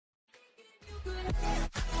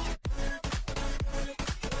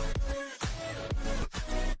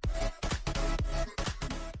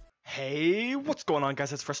Hey, what's going on,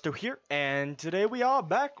 guys? It's Fresto here, and today we are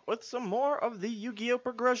back with some more of the Yu-Gi-Oh!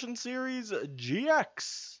 Progression Series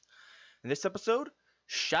GX. In this episode,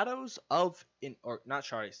 Shadow of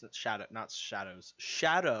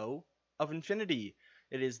Infinity.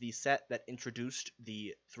 It is the set that introduced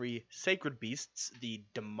the three Sacred Beasts, the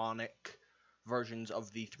demonic versions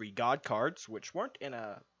of the three God cards, which weren't in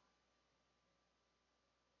a...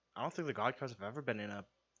 I don't think the God cards have ever been in a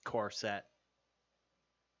core set.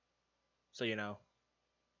 So, you know,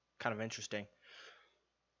 kind of interesting.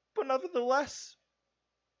 But nevertheless,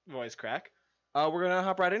 voice crack, we're going to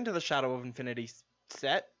hop right into the Shadow of Infinity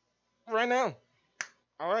set right now.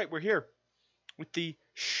 Alright, we're here with the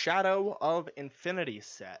Shadow of Infinity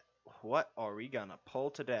set. What are we going to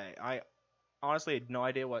pull today? I honestly had no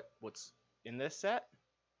idea what's in this set.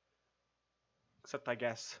 Except, I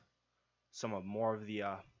guess, more of the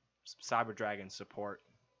Cyber Dragon support.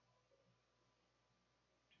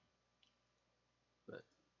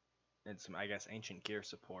 And some, I guess, Ancient Gear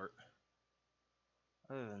support.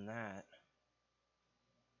 Other than that,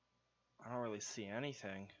 I don't really see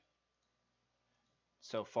anything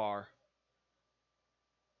so far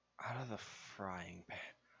out of the frying pan.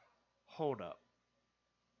 Hold up.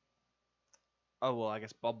 Oh, well, I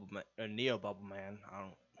guess Neo Bubble Man. I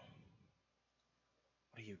don't...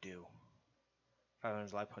 What do you do?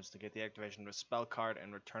 500 life points to get the activation of a spell card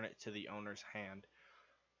and return it to the owner's hand.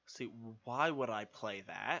 See, why would I play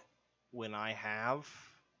that when I have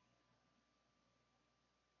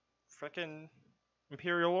frickin'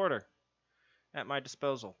 Imperial Order at my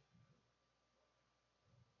disposal?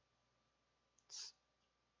 It's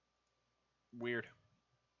weird.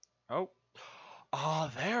 Oh,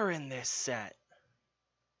 they're in this set.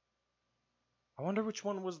 I wonder which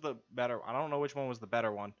one was the better. I don't know which one was the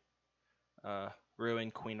better one.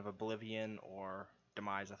 Ruin, Queen of Oblivion, or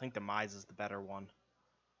Demise. I think Demise is the better one.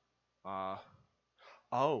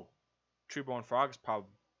 Oh, Treeborn Frog's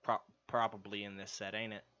probably in this set,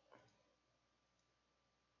 ain't it?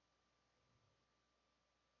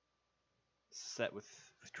 Set with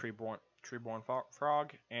Treeborn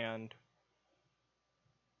Frog and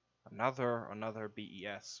another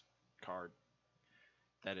BES card.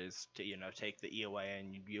 That is to, you know, take the E away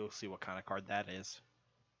and you'll see what kind of card that is.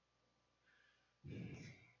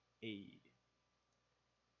 A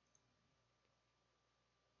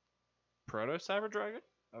Proto Cyber Dragon?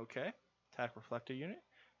 Okay. Attack Reflector unit.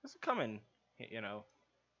 Does it come in, you know,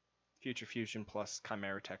 Future Fusion plus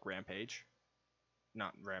Chimera Tech Rampage?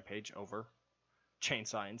 Not Rampage, over.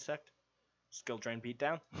 Chainsaw Insect. Skill Drain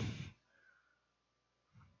Beatdown.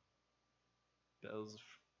 Bill's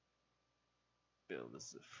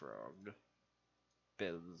a frog.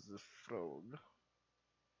 Bill's a frog.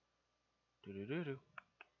 Do-do-do-do.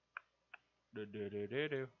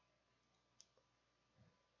 Do-do-do-do-do.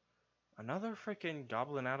 Another freaking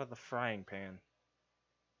goblin out of the frying pan.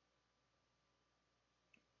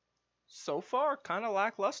 So far, kind of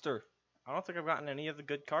lackluster. I don't think I've gotten any of the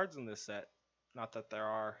good cards in this set. Not that there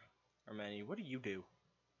are many. What do you do?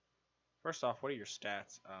 First off, what are your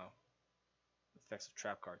stats? Oh. Effects of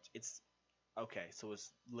trap cards. It's... Okay, so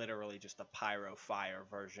it's literally just a Pyro Fire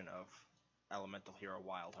version of Elemental Hero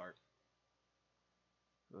Wildheart.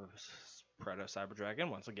 Proto Cyber Dragon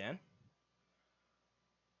once again.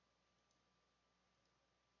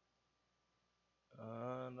 No.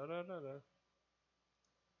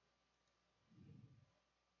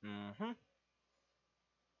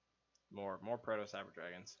 More Proto Cyber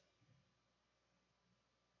Dragons.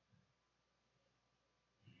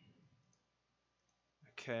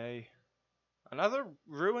 Okay. Another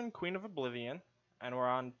Ruin, Queen of Oblivion, and we're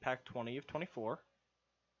on pack 20 of 24.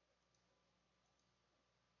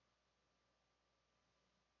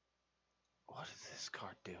 What does this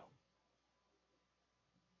card do?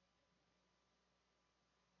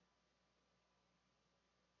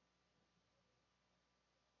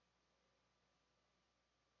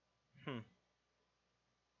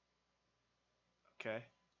 Okay.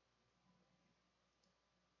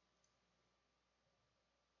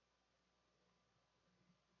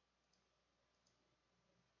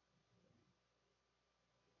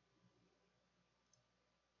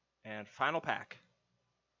 And final pack.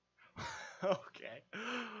 Okay.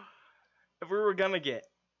 If we were gonna get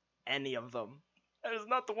any of them, that is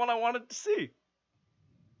not the one I wanted to see.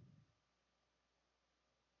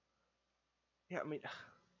 Yeah, I mean...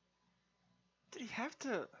 Did he have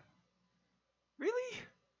to... Really?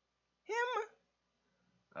 Him?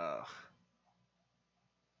 Ugh.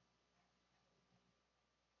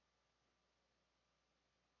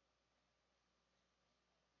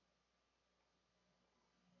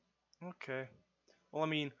 Okay. Well, I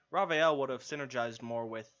mean, Raphael would have synergized more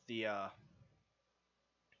with the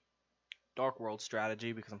Dark World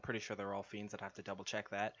strategy because I'm pretty sure they're all fiends. I'd have to double check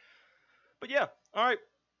that. But yeah, all right.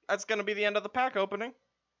 That's gonna be the end of the pack opening.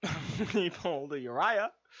 He pulled a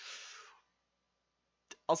Uriah.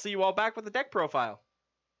 I'll see you all back with the deck profile.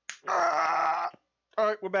 All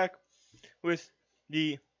right, we're back with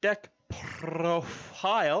the deck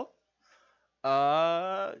profile.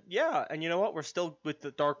 Yeah, and you know what? We're still with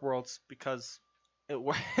the Dark Worlds because it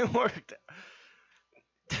worked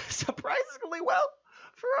surprisingly well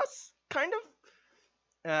for us, kind of.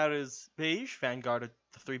 That is Beige, Vanguard of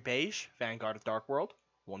the 3 Beige, Vanguard of Dark World,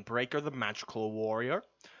 1 Breaker, the Magical Warrior,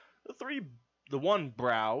 the 1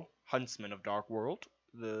 Brow, Huntsman of Dark World,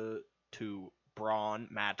 the 2 Brawn,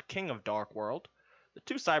 Mad King of Dark World, the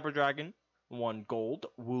 2 Cyber Dragon, 1 Gold,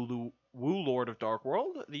 Woo Lord of Dark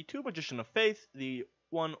World, the 2 Magician of Faith, the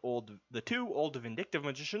 2 Old Vindictive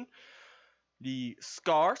Magician, the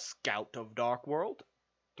Scar, Scout of Dark World,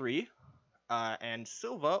 3, and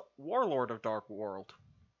Silva, Warlord of Dark World.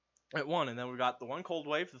 At 1, and then we got the 1 Cold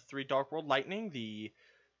Wave, the 3 Dark World Lightning, the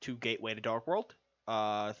 2 Gateway to Dark World,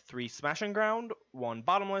 3 Smashing Ground, 1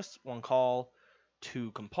 Bottomless, 1 Call,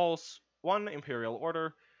 2 Compulse, 1 Imperial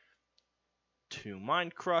Order, 2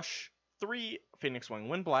 Mind Crush, 3 Phoenix Wing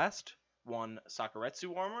Wind Blast, 1 Sakuretsu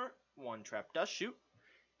Warmer, 1 Trap Dust Shoot,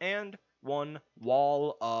 and 1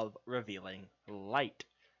 Wall of Revealing Light.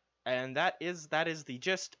 And that is the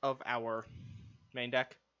gist of our main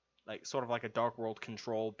deck. Like sort of like a Dark World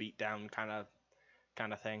control beatdown kind of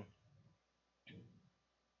thing.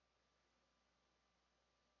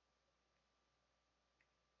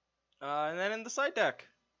 And then in the side deck,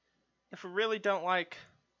 if we really don't like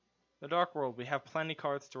the Dark World, we have plenty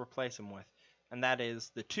cards to replace them with. And that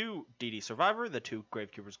is the 2 DD Survivor, the 2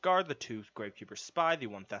 Gravekeeper's Guard, the 2 Gravekeeper's Spy, the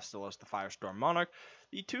 1 Thestalos, the Firestorm Monarch,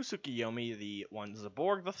 the 2 Tsukiyomi, the 1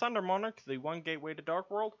 Zaborg, the Thunder Monarch, the 1 Gateway to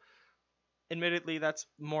Dark World. Admittedly, that's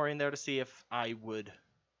more in there to see if I would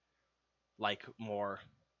like more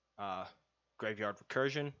Graveyard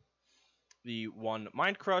Recursion, the 1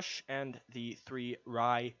 Mind Crush, and the 3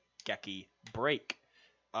 Raigeki Break.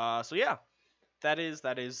 So yeah, that is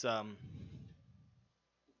it's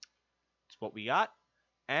what we got,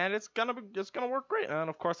 and it's gonna work great. And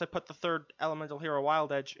of course, I put the 3rd Elemental Hero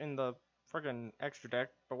Wild Edge in the friggin' extra deck,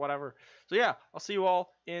 but whatever. So yeah, I'll see you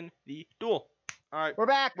all in the duel. All right, We're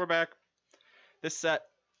back. We're back. This set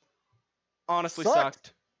honestly Sucked.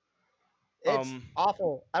 sucked. It's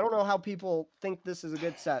awful. I don't know how people think this is a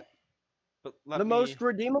good set. But most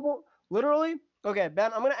redeemable, literally. Okay,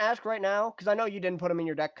 Ben, I'm gonna ask right now because I know you didn't put them in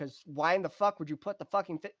your deck. Because why in the fuck would you put the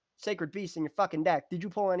fucking Sacred Beast in your fucking deck? Did you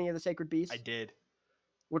pull any of the Sacred Beasts? I did.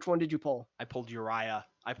 Which one did you pull? I pulled Uriah.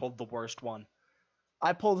 I pulled the worst one.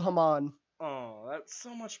 I pulled Haman. Oh, that's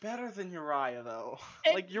so much better than Uriah, though.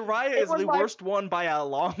 Like, Uriah is the worst one by a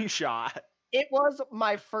long shot. It was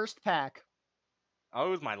my first pack. Oh, it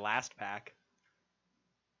was my last pack.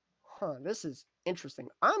 Huh, this is interesting.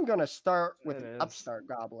 I'm gonna start with an Upstart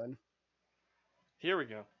Goblin. Here we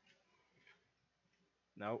go.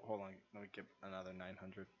 No, hold on. Let me get another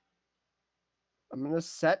 900. I'm gonna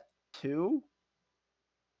set 2.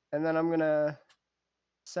 And then I'm gonna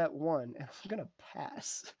set 1. And I'm gonna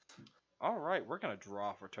pass. Alright, we're gonna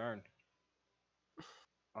draw for turn.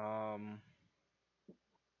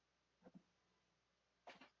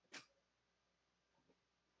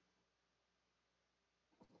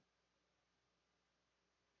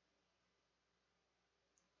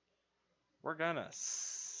 We're gonna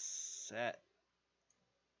set.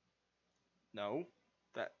 No,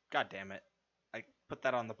 that. God damn it! I put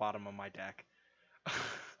that on the bottom of my deck.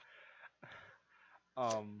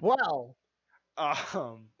 Well.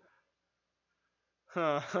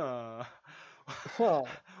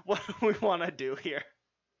 What do we want to do here?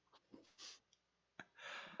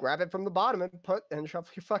 Grab it from the bottom and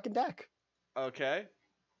shuffle your fucking deck. Okay.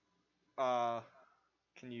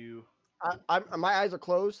 Can you? My eyes are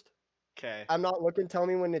closed. Okay. I'm not looking. Tell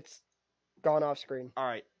me when it's gone off screen. All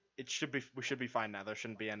right. It should be. We should be fine now. There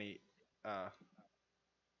shouldn't be any.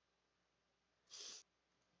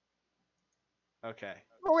 Okay.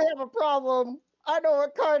 Oh, we have a problem. I know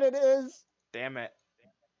what card it is. Damn it.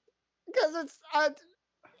 Because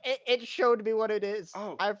it showed me what it is.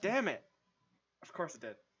 Oh, damn it. Of course it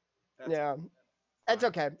did. Yeah. It's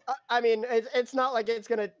okay. I mean, it's not like it's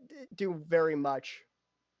going to do very much.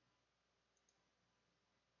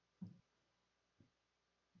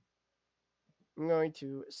 I'm going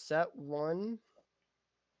to set 1.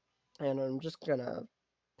 And I'm just going to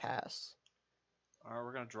pass. Alright,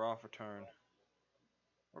 we're going to draw for turn.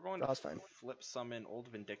 We're going to flip summon Old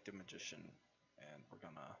Vindictive Magician. And we're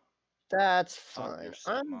going to That's up fine. your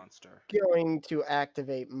set I'm monster. going to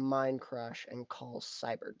activate Mind Crush and call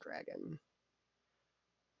Cyber Dragon.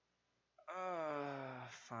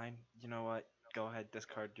 Fine. You know what? Go ahead,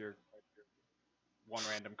 discard your one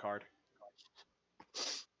random card.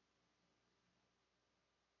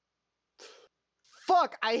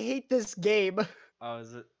 Fuck, I hate this game. Oh,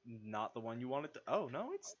 is it not the one you wanted to? Oh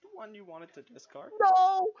no, it's the one you wanted to discard.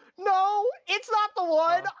 No, it's not the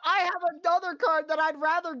one. Oh. I have another card that I'd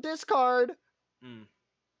rather discard.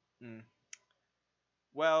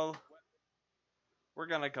 Well, we're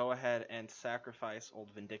gonna go ahead and sacrifice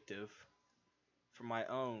Old Vindictive for my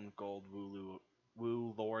own gold Woo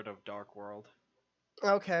Lord of Dark World.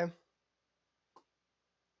 Okay.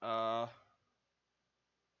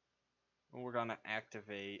 We're gonna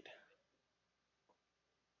activate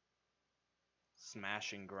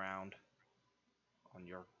Smashing Ground on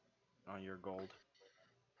your gold.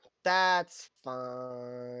 That's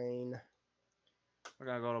fine. We're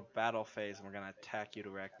gonna go to battle phase and we're gonna attack you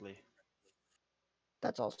directly.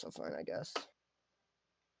 That's also fine, I guess.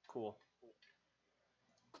 Cool.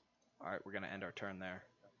 Alright, we're gonna end our turn there.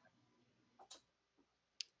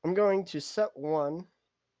 I'm going to set one.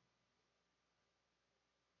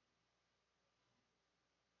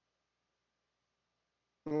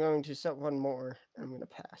 I'm going to set one more, and I'm going to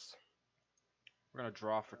pass. We're gonna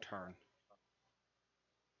draw for turn.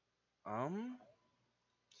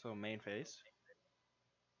 So main phase.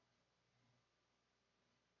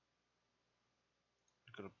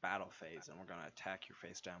 Go to battle phase and we're gonna attack your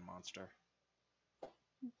face down monster.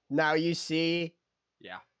 Now you see.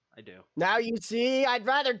 Yeah, I do. Now you see. I'd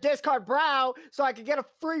rather discard Brow so I could get a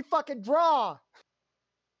free fucking draw.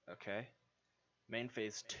 Okay. Main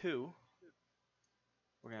phase 2.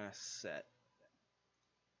 We're gonna set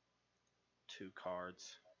 2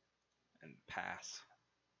 cards and pass.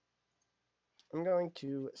 I'm going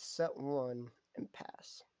to set one and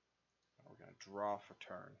pass. We're gonna draw for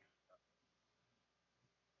turn.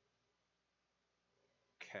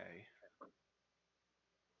 Okay.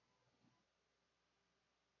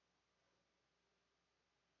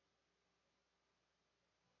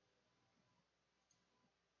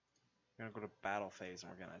 We're gonna go to battle phase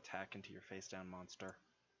and we're gonna attack into your face down monster.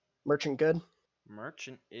 Merchant good?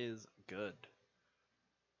 Merchant is good.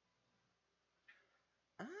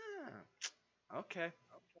 Ah, okay.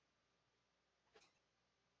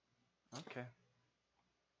 Okay.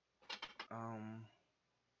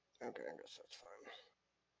 Okay, I guess that's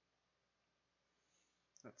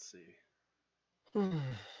Let's see. fine.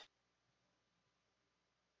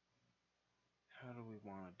 How do we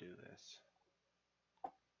want to do this?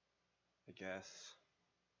 I guess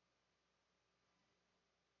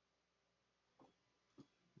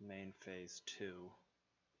main phase 2.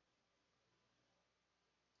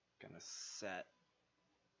 Gonna set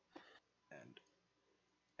and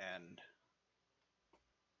end.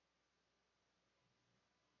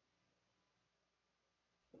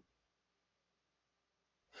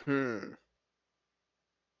 I'm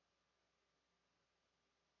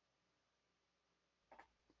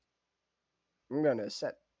gonna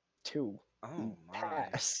set two. Oh my.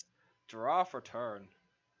 Pass. Draw for turn.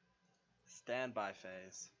 Standby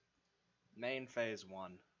phase. Main phase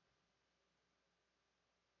 1.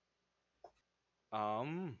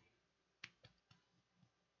 Gonna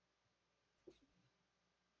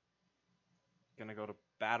go to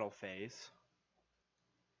battle phase.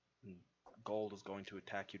 Gold is going to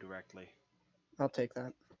attack you directly. I'll take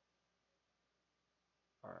that.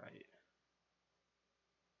 Alright.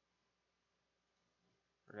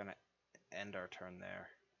 We're gonna end our turn there.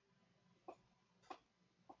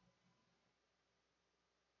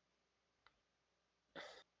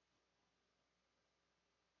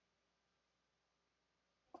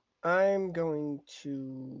 I'm going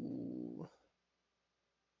to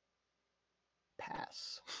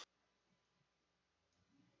pass.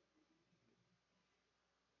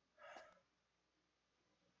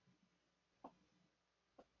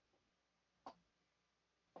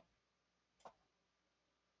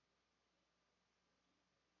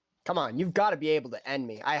 Come on, you've got to be able to end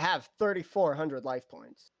me. I have 3,400 life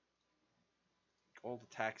points. Gold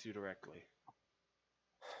attacks you directly.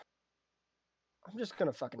 I'm just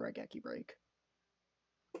gonna fucking Raigeki break.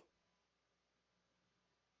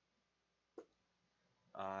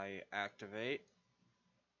 I activate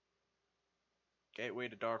Gateway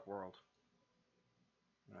to Dark World.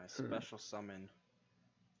 And I special summon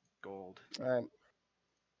Gold. Alright,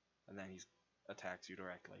 And then he attacks you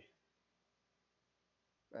directly.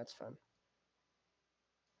 that's fine.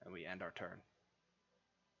 And we end our turn.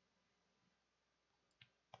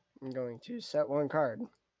 I'm going to set one card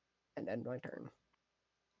and end my turn.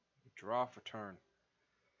 Draw for turn.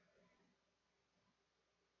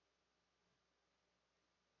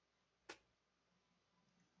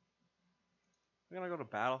 We're gonna go to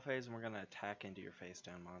battle phase and we're gonna attack into your face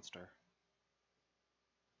down monster.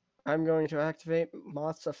 I'm going to activate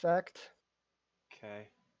Moth's effect Okay.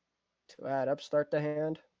 to add upstart the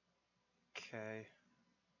hand. Okay.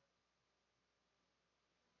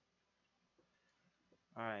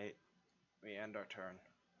 Alright. We end our turn.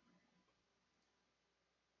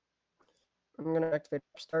 I'm going to activate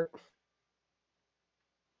upstart.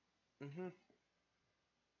 Mm-hmm.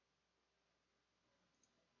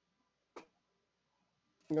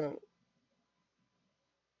 I'm gonna,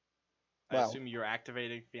 I well, assume you're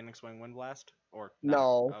activating Phoenix Wing Wind Blast? Or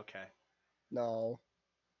no, not? Okay. no.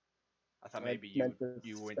 I thought I maybe meant to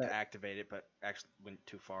you went to set. activate it, but actually went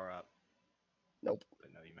too far up. Nope.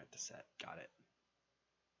 But no, you meant to set. Got it.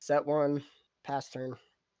 Set 1, pass turn.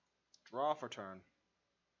 Draw for turn.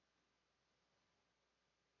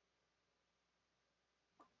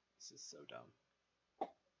 This is so dumb.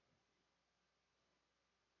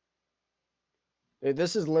 Dude,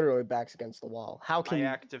 this is literally backs against the wall. How I can...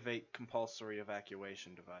 activate compulsory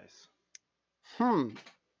evacuation device.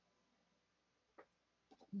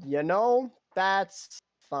 You know, that's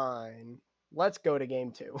fine. Let's go to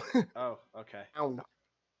game 2. Oh, okay. Down.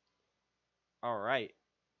 Alright.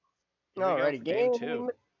 Here we go Alrighty, for game 2. game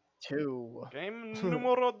 2. Game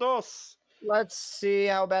numero dos. Let's see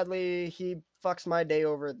how badly he fucks my day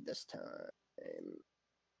over this time.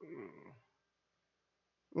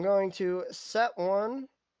 I'm going to set 1.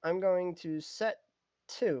 I'm going to set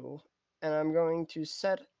 2. And I'm going to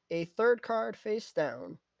set a third card face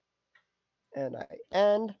down. And I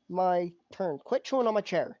end my turn. Quit chewing on my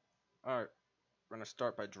chair. Alright. We're going to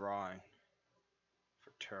start by drawing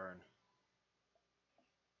for turn.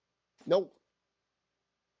 Nope.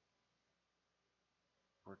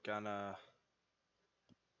 We're gonna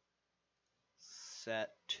set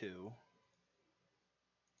 2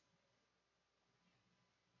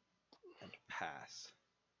 and pass.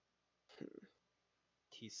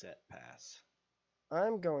 T-set pass.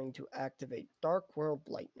 I'm going to activate Dark World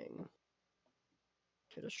Lightning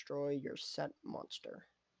to destroy your set monster.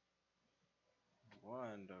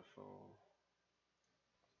 Wonderful.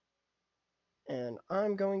 And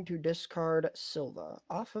I'm going to discard Silva.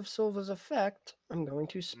 Off of Silva's effect, I'm going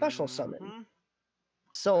to special summon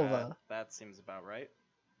Silva. That seems about right.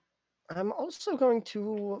 I'm also going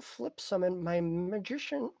to flip summon my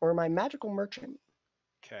magician or my magical merchant.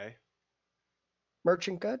 Okay.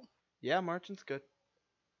 Merchant good? Yeah, merchant's good.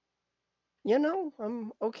 You know,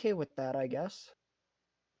 I'm okay with that, I guess.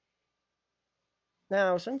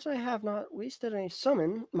 Now, since I have not wasted a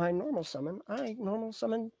summon, my normal summon, I normal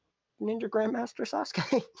summon Ninja Grandmaster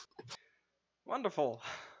Sasuke. Wonderful.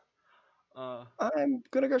 I'm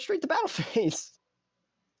gonna go straight to battle phase.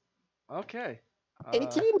 Okay.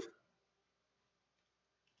 18?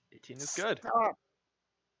 18 is good. Stop.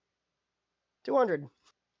 200.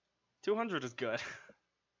 200 is good.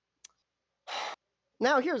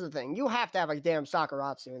 Now, here's the thing. You have to have a damn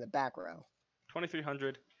Sakuratsu in the back row.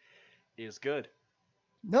 2300 is good.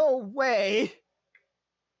 No way.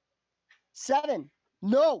 7.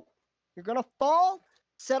 No. You're gonna fall.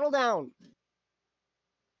 Settle down.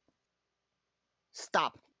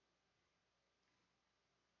 Stop.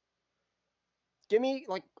 Give me,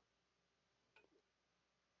 like...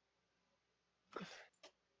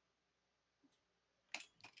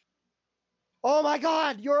 Oh my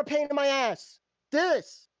god, you're a pain in my ass.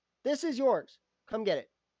 This is yours. Come get it.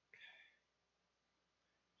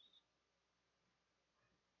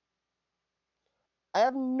 I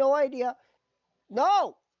have no idea.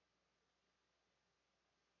 No!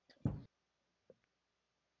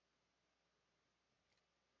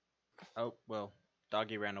 Oh, well,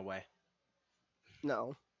 doggy ran away.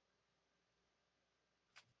 No.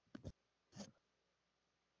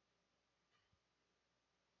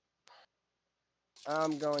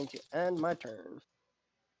 I'm going to end my turn.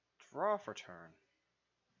 Draw for turn.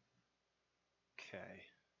 Okay.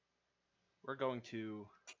 We're going to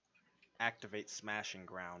activate Smashing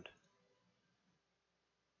Ground.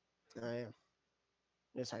 Oh, yeah.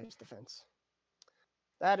 It is highest defense.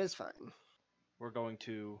 That is fine. We're going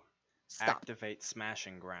to Stop. activate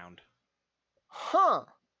Smashing Ground. Huh.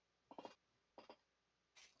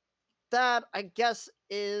 That, I guess,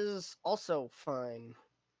 is also fine.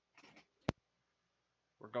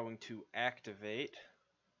 We're going to activate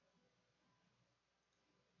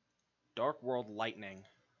Dark World Lightning.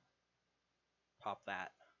 Pop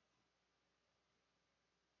that.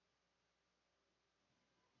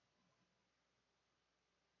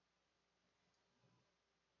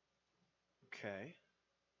 Okay.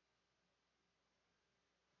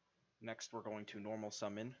 Next, we're going to normal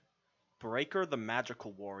summon Breaker the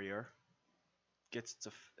Magical Warrior.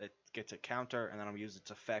 It gets a counter, and then I'll use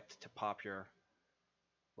its effect to pop your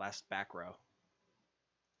last back row.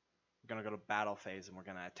 We're gonna go to battle phase, and we're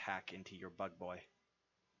gonna attack into your Bug Boy.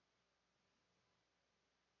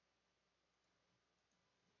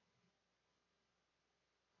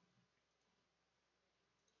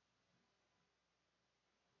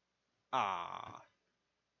 Ah,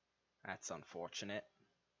 that's unfortunate.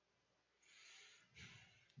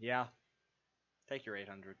 Yeah, take your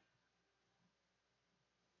 800.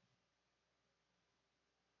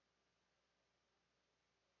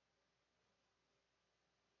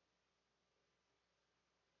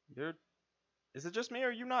 You're. Is it just me, or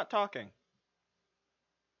are you not talking?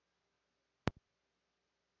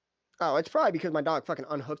 Oh, it's probably because my dog fucking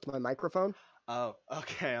unhooked my microphone. Oh,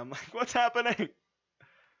 okay. I'm like, what's happening?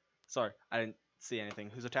 Sorry, I didn't see anything.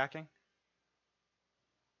 Who's attacking?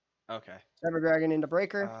 Okay. Cyber Dragon into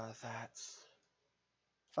Breaker. That's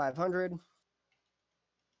 500.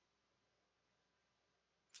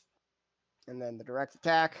 And then the direct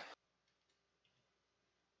attack.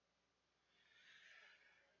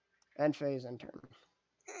 End phase, end turn.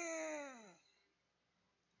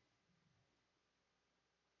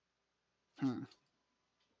 Hmm.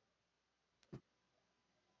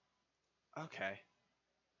 okay.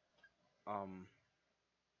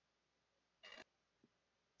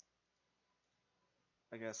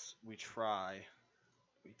 I guess we try.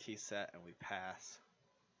 We T-set and we pass.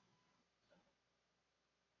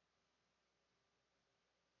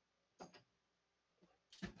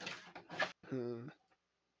 Hmm.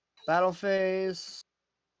 Battle phase.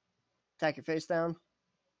 Attack your face down.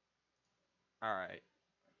 Alright.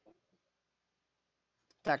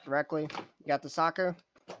 Attack directly. You got the soccer.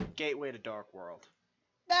 Gateway to Dark World.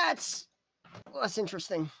 That's less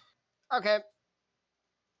interesting. Okay.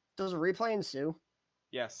 Does a replay ensue?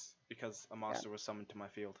 Yes, because a monster was summoned to my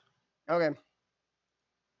field. Okay.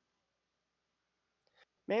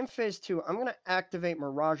 Main phase 2, I'm going to activate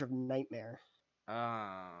Mirage of Nightmare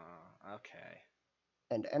Ah, okay.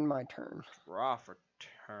 and end my turn. Draw for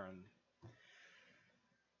turn.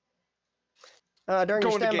 During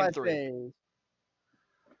your Going to game standby 3. phase.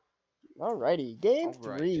 Alrighty. Game All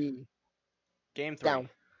right. 3. Game 3. Down.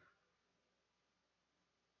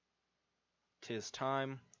 Tis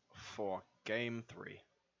time for game 3.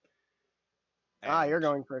 You're And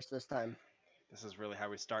going first this time. this is really how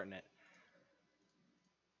we're starting it.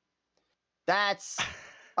 That's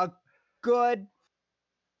a good...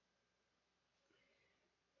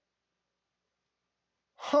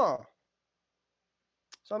 Huh.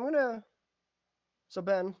 So I'm going to... So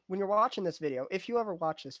Ben, when you're watching this video, if you ever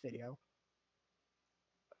watch this video,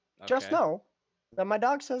 just Okay. know that my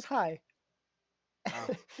dog says hi. Oh.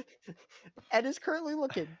 And is currently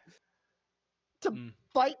looking to Mm.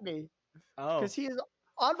 bite me. Oh. Because he is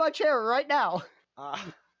on my chair right now.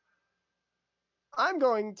 I'm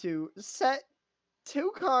going to set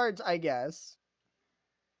 2 cards, I guess.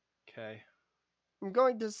 Okay. I'm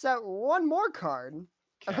going to set 1 more card. And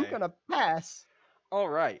I'm Okay. going to pass. All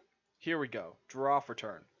right. Here we go. Draw for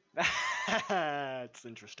turn. That's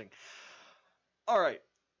interesting. All right.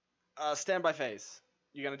 Standby phase.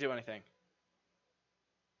 You gonna do anything?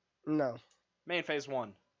 No. Main phase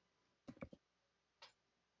 1.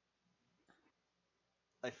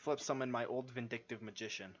 I flip summon my old vindictive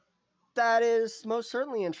magician. That is most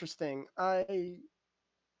certainly interesting. I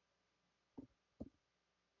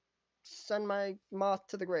send my moth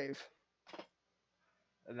to the grave.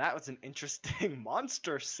 And that was an interesting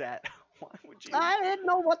monster set. Why would you? I didn't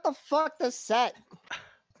know what the fuck to set.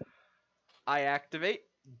 I activate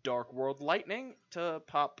Dark World Lightning to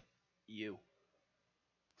pop you.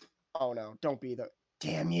 Oh no, don't be the...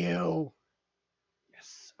 Damn you!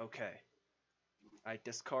 Yes. Okay. I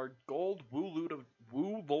discard Gold Woo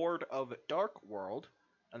Lord of Dark World,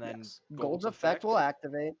 and then Yes. Gold's effect will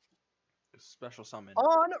activate. special summon.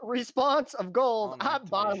 On response of gold, On I'm activation.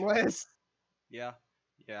 bottomless. Yeah.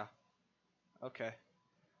 Yeah. Okay.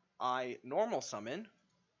 I normal summon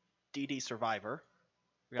DD Survivor.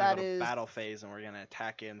 We're gonna That go to is... battle phase, and we're gonna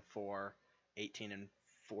attack in for 18 and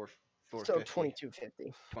 450. So 2250.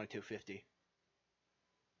 2250.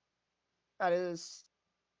 That is...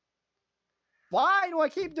 Why do I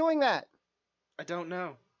keep doing that? I don't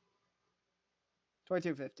know.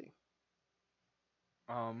 2250.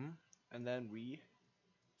 And then we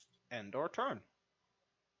end our turn.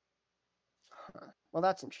 Huh. Well,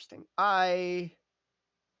 that's interesting. I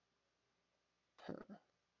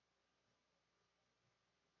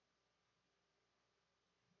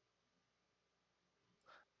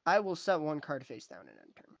will set 1 card face down and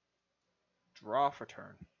end turn. Draw for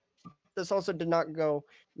turn. this also did not go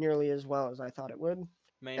nearly as well as I thought it would,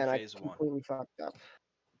 Main and I phase 1. completely fucked up.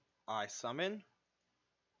 I summon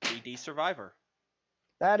BD Survivor.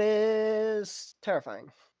 That is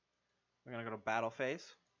terrifying. We're gonna go to battle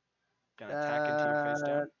phase. Gonna attack into your face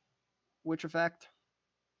down. Which effect?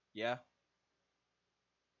 Yeah.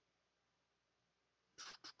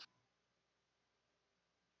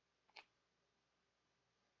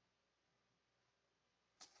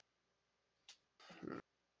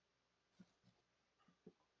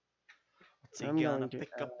 What's he I'm gonna going to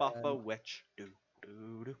pick up off a witch?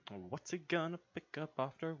 What's he gonna pick up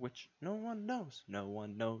after which? No one knows. No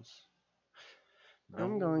one knows. No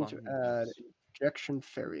I'm going to one add knows. Injection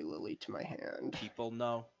Fairy Lily to my hand. People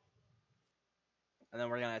know. And then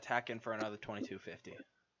we're gonna attack in for another 2250.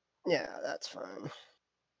 Yeah, that's fine.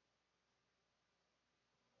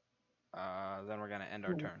 Then we're gonna end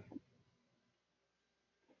our turn.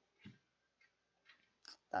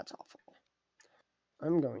 That's awful.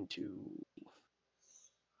 I'm going to.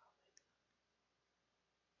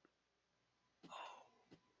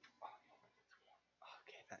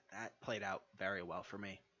 Okay, that played out very well for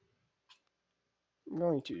me. I'm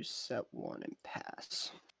going to set 1 and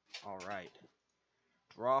pass. All right.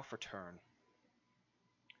 Draw for turn.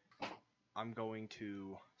 I'm going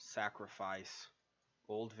to sacrifice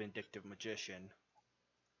Old Vindictive Magician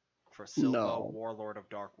for Silva, No. Warlord of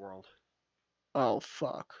Dark World. Oh,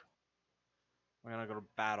 fuck. We're gonna go to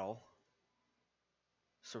battle.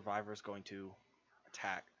 Survivor's going to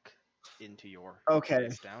attack into your Okay.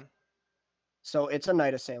 face down. So it's a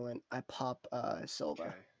Night Assailant. I pop Silva.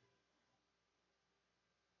 Okay.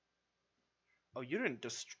 Oh, you didn't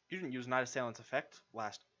use Night Assailant's effect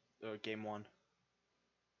last game 1.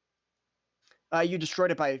 You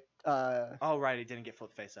destroyed it by. Oh right, it didn't get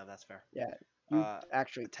flipped face up. That's fair. Yeah. You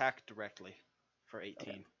actually. Attack directly for 18.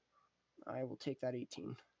 Okay. I will take that 18.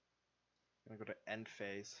 I'm gonna go to end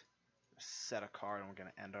phase, set a card, and we're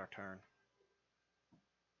gonna end our turn.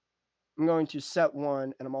 I'm going to set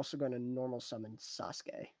 1, and I'm also going to normal summon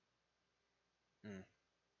Sasuke.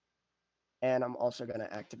 And I'm also going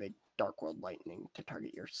to activate Dark World Lightning to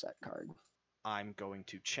target your set card. I'm going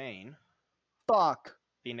to chain Fuck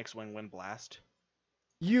Phoenix Wing Wind Blast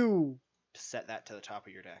you. to set that to the top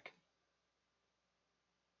of your deck.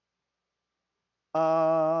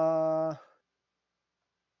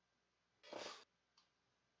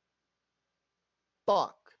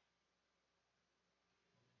 Fuck.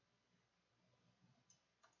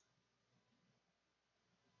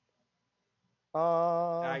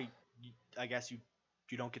 I guess you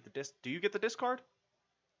don't get the disc. Do you get the discard?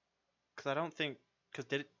 Because I don't think. Because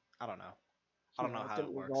did it? I don't know. I don't know how it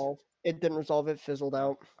works. Resolve. It didn't resolve. It fizzled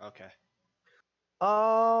out. Okay.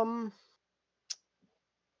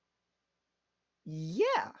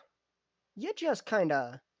 Yeah. You just kind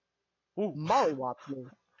of mollywopped me.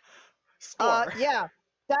 Score. Yeah.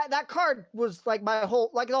 That card was like the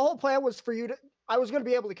whole plan was for you to. I was going to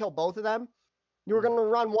be able to kill both of them. You were going to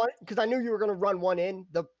run one because I knew you were going to run one in.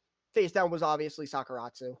 The face down was obviously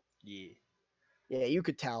Sakuratsu. Yeah. Yeah, you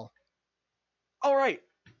could tell. All right.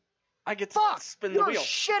 I get to spin the wheel. You're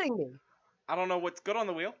shitting me. I don't know what's good on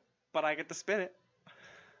the wheel, but I get to spin it.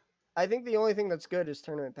 I think the only thing that's good is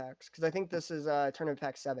tournament packs because I think this is tournament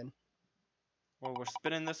pack 7. Well, we're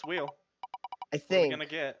spinning this wheel. I think. What are we gonna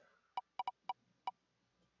get?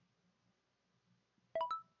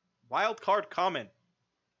 Wild card common.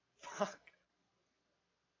 Fuck.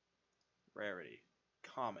 Rarity.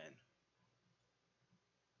 Common.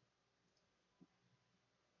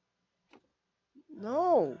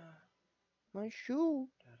 No. My shoe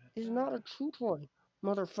is not a true toy,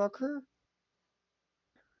 motherfucker.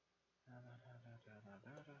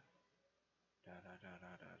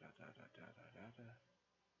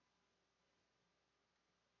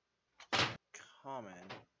 Common.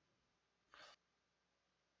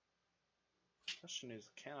 Question is,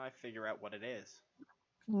 can I figure out what it is?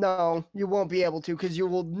 No, you won't be able to because you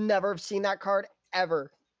will never have seen that card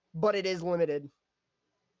ever. But it is limited.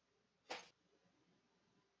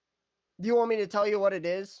 Do you want me to tell you what it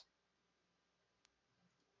is?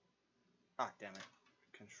 Ah, damn it.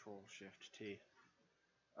 Control Shift T.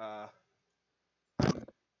 I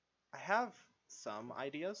have some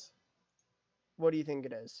ideas. What do you think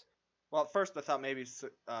it is? Well, at first I thought maybe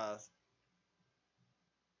success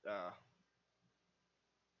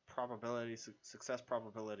probability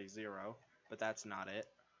 0, but that's not it.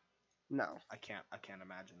 No. I can't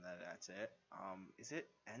imagine that that's it. Is it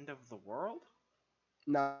End of the World?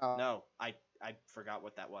 No. No, I forgot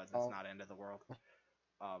what that was. It's not End of the World.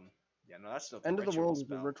 Yeah, no, that's still the End of the World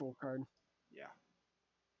spell. is a ritual card. Yeah.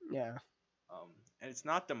 Yeah. And it's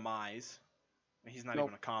not Demise. He's not Nope.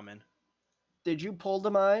 even a common. Did you pull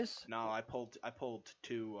Demise? No, I pulled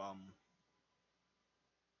two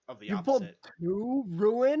of the You pulled opposite. 2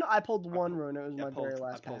 Ruin? I pulled 1 Ruin. It was I my very pulled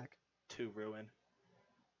last pack. 2 Ruin.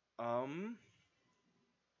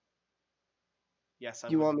 Yes, Do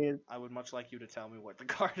you want me to... I would much like you to tell me what the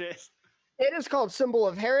card is. It is called Symbol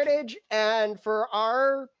of Heritage, and for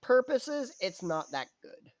our purposes, it's not that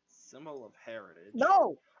good. Symbol of Heritage.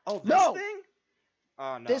 No! Oh, this No! thing?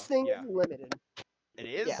 Oh, no. This thing Yeah. is limited. It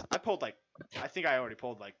is? Yeah. I pulled I think I already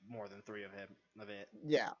pulled more than 3 of it.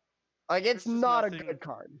 Yeah. Like, it's not a good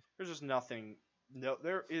card. There's just nothing. No,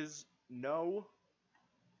 there is no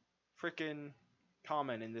freaking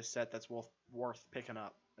common in this set that's worth picking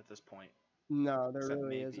up at this point. No, there Except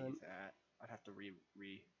really maybe isn't. that. I'd have to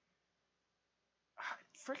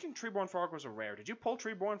freaking Treeborn Frog was a rare. Did you pull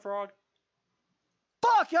Treeborn Frog?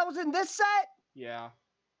 Fuck! That was in this set? Yeah.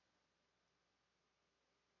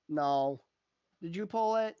 No. Did you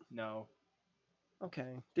pull it? No.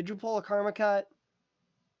 Okay. Did you pull a Karma Cut?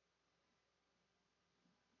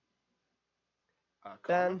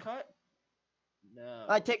 Karma Cut? No.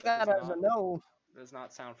 I take that as a no. Does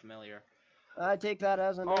not sound familiar. I take that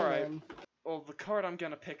as a no. Alright. Well, the card I'm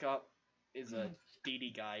gonna pick up is a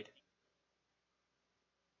DD Guide.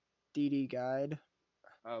 DD Guide.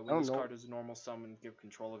 When this card is a normal summon, give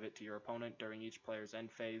control of it to your opponent. During each player's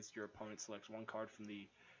end phase, your opponent selects 1 card from the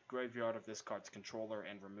graveyard of this card's controller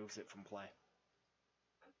and removes it from play.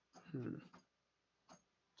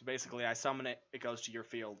 So basically, I summon it, it goes to your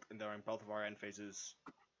field, and during both of our end phases,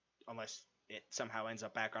 unless it somehow ends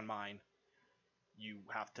up back on mine, you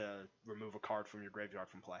have to remove a card from your graveyard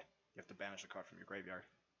from play. You have to banish a card from your graveyard.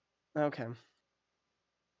 Okay.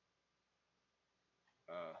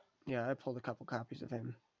 Yeah, I pulled a couple copies of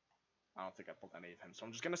him. I don't think I pulled any of him, so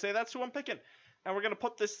I'm just going to say that's who I'm picking. And we're going to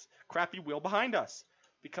put this crappy wheel behind us.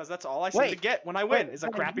 Because that's all I seem to get when I win, is a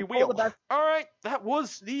crappy wheel. Alright, that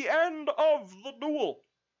was the end of the duel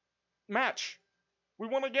match. We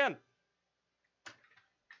won again.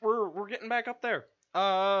 We're getting back up there.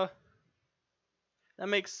 That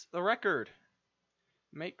makes the record.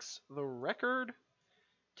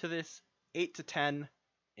 To this 8-10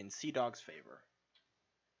 in Cdog's favor.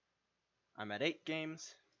 I'm at 8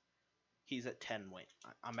 games. He's at 10 wins.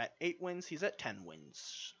 I'm at 8 wins. He's at 10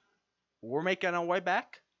 wins. We're making our way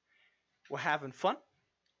back. We're having fun.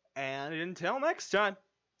 And until next time,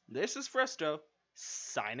 this is Fresto,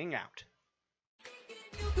 signing out.